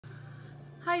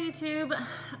Hi YouTube.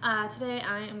 Today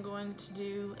I am going to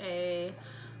do a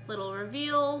little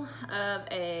reveal of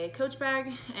a Coach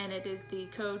bag, and it is the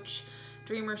Coach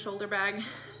Dreamer shoulder bag.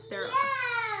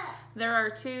 There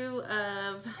are two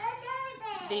of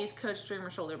these Coach Dreamer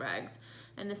shoulder bags,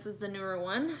 and this is the newer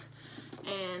one,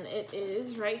 and it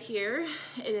is right here.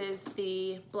 It is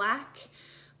the black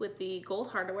with the gold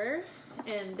hardware,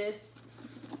 and this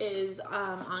is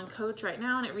on Coach right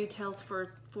now, and it retails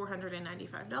for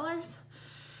 $495.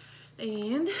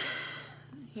 And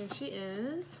here she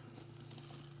is.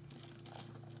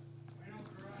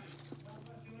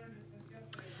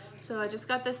 So I just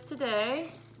got this today,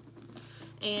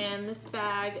 and this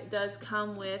bag does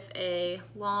come with a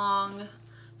long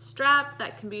strap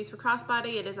that can be used for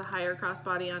crossbody. It is a higher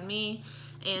crossbody on me,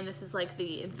 and this is like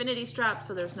the infinity strap,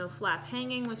 so there's no flap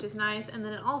hanging, which is nice. And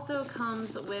then it also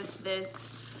comes with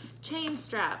this chain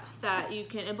strap that you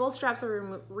can, and both straps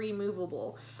are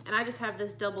removable, and I just have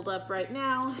this doubled up right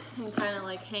now and kind of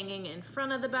like hanging in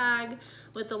front of the bag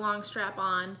with the long strap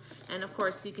on. And of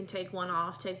course you can take one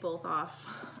off, take both off,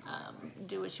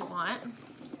 do what you want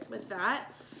with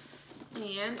that.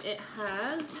 And it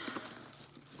has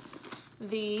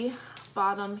the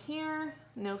bottom here,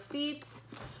 no feet.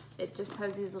 It just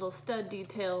has these little stud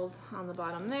details on the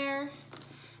bottom there.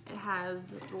 It has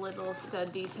little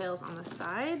stud details on the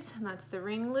sides, and that's the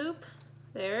ring loop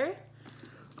there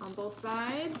on both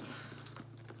sides.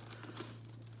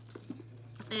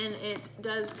 And it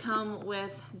does come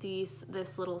with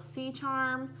this little C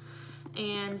charm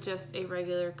and just a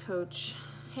regular Coach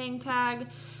hang tag.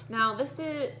 Now this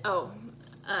is, I'm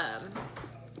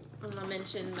gonna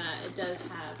mention that it does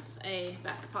have a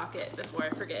back pocket before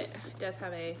I forget. It does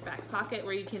have a back pocket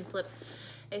where you can slip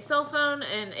a cell phone,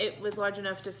 and it was large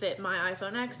enough to fit my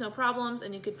iPhone X, no problems,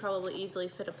 and you could probably easily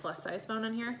fit a plus size phone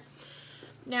in here.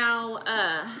 Now,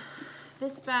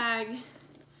 this bag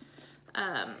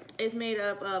is made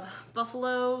up of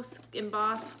buffalo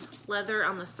embossed leather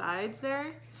on the sides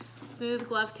there, smooth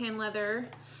glove tan leather,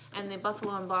 and the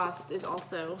buffalo embossed is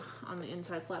also on the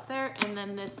inside flap there, and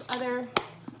then this other,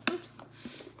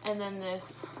 and then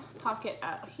this pocket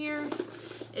out here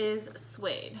is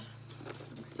suede.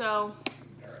 So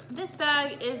this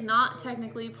bag is not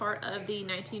technically part of the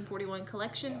 1941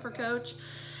 collection for Coach.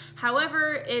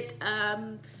 However, it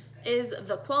is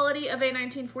the quality of a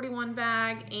 1941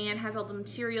 bag and has all the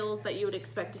materials that you would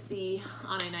expect to see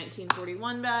on a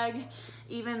 1941 bag.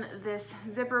 Even this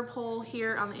zipper pull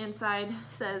here on the inside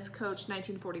says Coach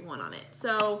 1941 on it.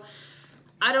 So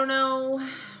I don't know,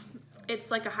 it's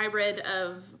like a hybrid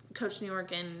of Coach New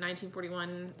York and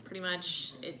 1941 pretty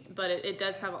much, but it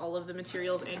does have all of the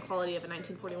materials and quality of a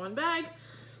 1941 bag.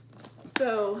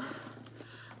 So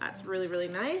that's really, really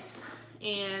nice.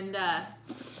 And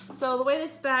so the way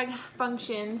this bag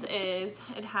functions is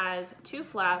it has two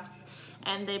flaps,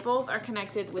 and they both are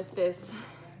connected with this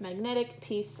magnetic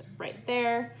piece right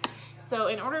there. So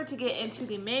in order to get into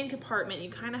the main compartment, you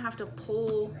kind of have to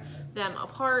pull them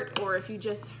apart, or if you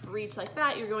just reach like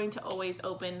that, you're going to always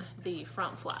open the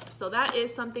front flap. So that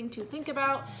is something to think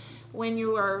about when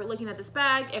you are looking at this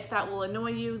bag. If that will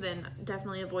annoy you, then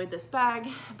definitely avoid this bag.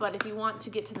 But if you want to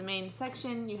get to the main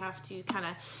section, you have to kind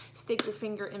of stick your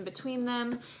finger in between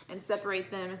them and separate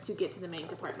them to get to the main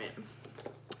compartment.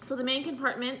 So the main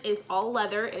compartment is all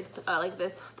leather. It's like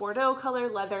this Bordeaux color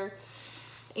leather,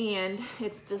 and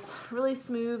it's this really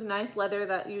smooth, nice leather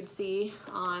that you'd see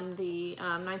on the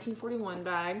 1941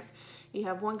 bags. You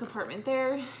have one compartment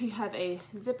there. You have a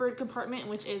zippered compartment,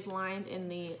 which is lined in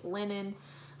the linen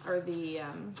or the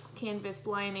canvas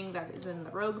lining that is in the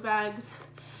Rogue bags.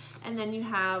 And then you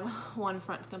have one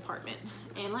front compartment.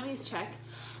 And let me just check.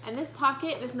 And this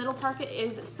pocket, this middle pocket,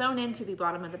 is sewn into the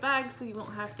bottom of the bag, so you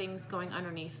won't have things going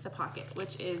underneath the pocket,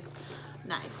 which is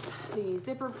nice. The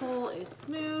zipper pull is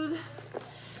smooth.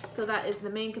 So that is the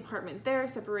main compartment there,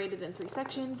 separated in 3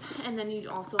 sections. And then you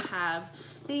also have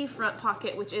the front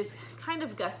pocket, which is kind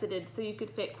of gusseted, so you could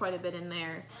fit quite a bit in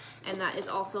there. And that is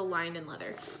also lined in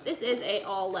leather. This is a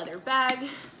all leather bag.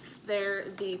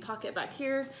 The pocket back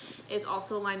here is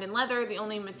also lined in leather. The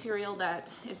only material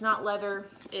that is not leather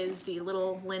is the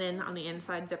little linen on the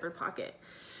inside zipper pocket.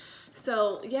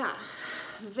 So yeah,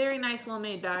 very nice,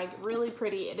 well-made bag, really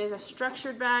pretty. It is a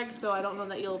structured bag, so I don't know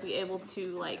that you'll be able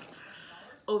to like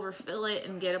overfill it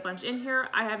and get a bunch in here.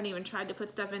 I haven't even tried to put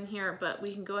stuff in here, but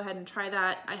we can go ahead and try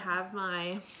that. I have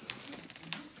my,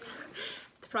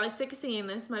 probably sick of seeing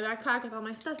this, my backpack with all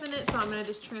my stuff in it, so I'm gonna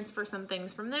just transfer some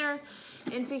things from there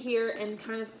into here and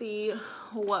kind of see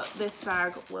what this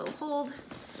bag will hold.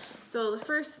 So the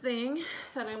first thing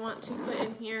that I want to put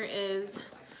in here is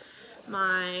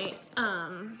my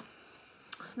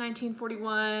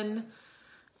 1941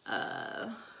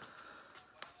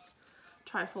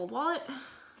 trifold wallet.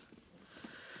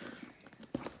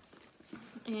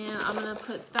 And I'm gonna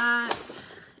put that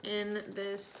in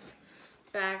this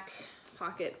back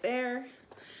pocket there.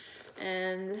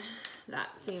 And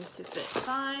that seems to fit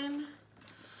fine.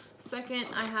 Second,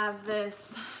 I have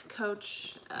this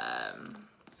Coach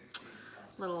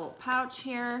little pouch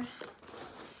here.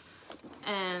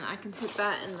 And I can put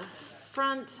that in the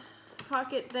front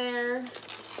pocket there.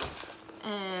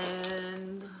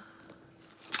 And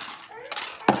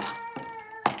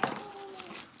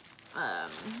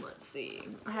let's see,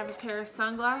 I have a pair of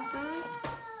sunglasses.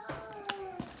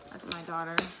 That's my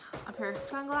daughter. A pair of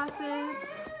sunglasses.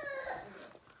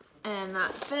 And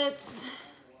that fits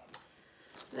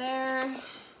there.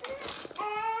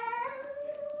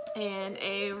 And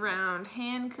a round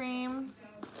hand cream.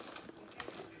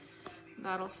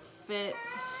 That'll fit.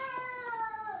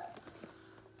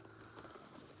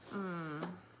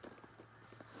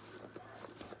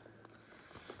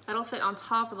 That'll fit on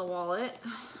top of the wallet.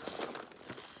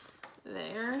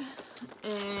 There.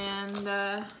 And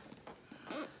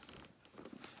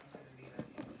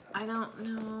I don't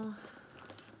know.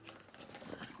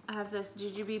 I have this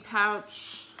Jujube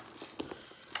pouch.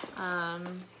 I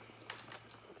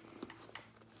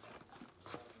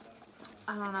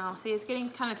don't know. See, it's getting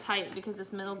kind of tight because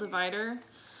this middle divider.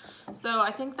 So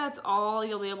I think that's all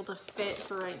you'll be able to fit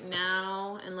for right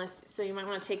now, unless, so you might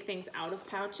want to take things out of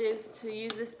pouches to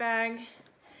use this bag.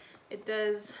 It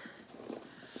does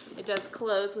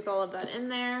close with all of that in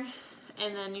there.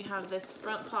 And then you have this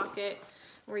front pocket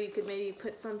where you could maybe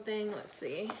put something, let's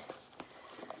see.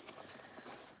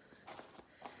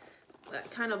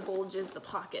 That kind of bulges the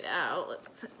pocket out.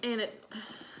 And it,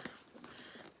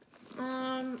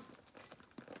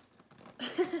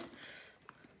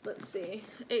 let's see.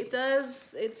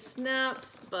 It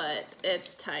snaps, but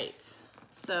it's tight.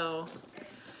 So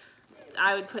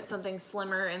I would put something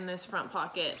slimmer in this front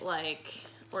pocket,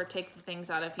 or take the things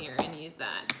out of here and use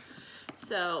that.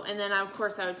 So, and then of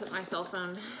course I would put my cell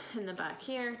phone in the back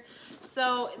here.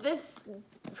 So this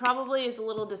probably is a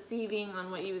little deceiving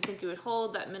on what you would think you would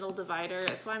hold, that middle divider.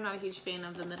 That's why I'm not a huge fan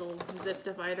of the middle zip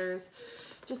dividers.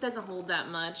 Just doesn't hold that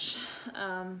much.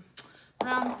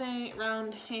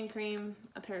 Round hand cream,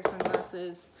 a pair of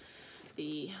sunglasses,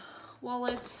 the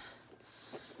wallet,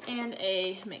 and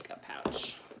a makeup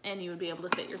pouch. And you would be able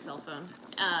to fit your cell phone.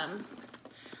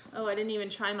 Oh, I didn't even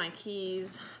try my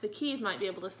keys. The keys might be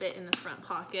able to fit in the front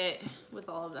pocket with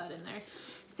all of that in there.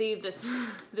 See, this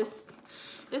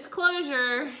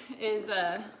closure is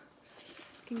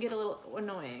can get a little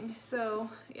annoying. So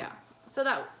yeah,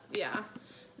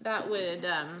 that would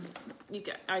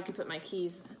I could put my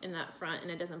keys in that front and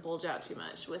it doesn't bulge out too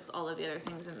much with all of the other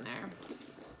things in there.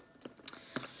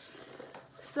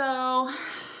 So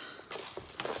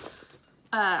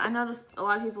I know a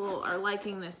lot of people are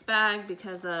liking this bag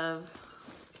because of,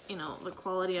 you know, the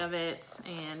quality of it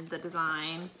and the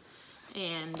design.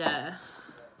 And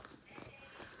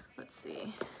let's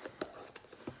see,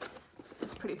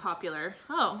 it's pretty popular.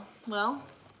 Oh, well,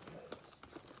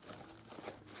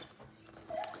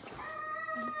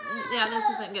 yeah, this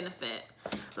isn't gonna fit.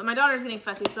 But my daughter's getting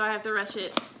fussy, so I have to rush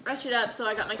it up. So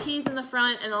I got my keys in the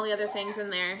front and all the other things in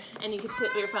there, and you can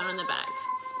put your phone in the back.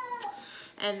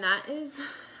 And that is,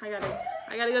 I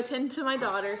gotta go tend to my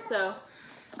daughter. So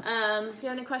if you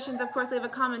have any questions, of course, leave a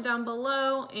comment down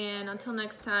below. And until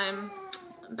next time,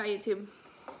 bye YouTube.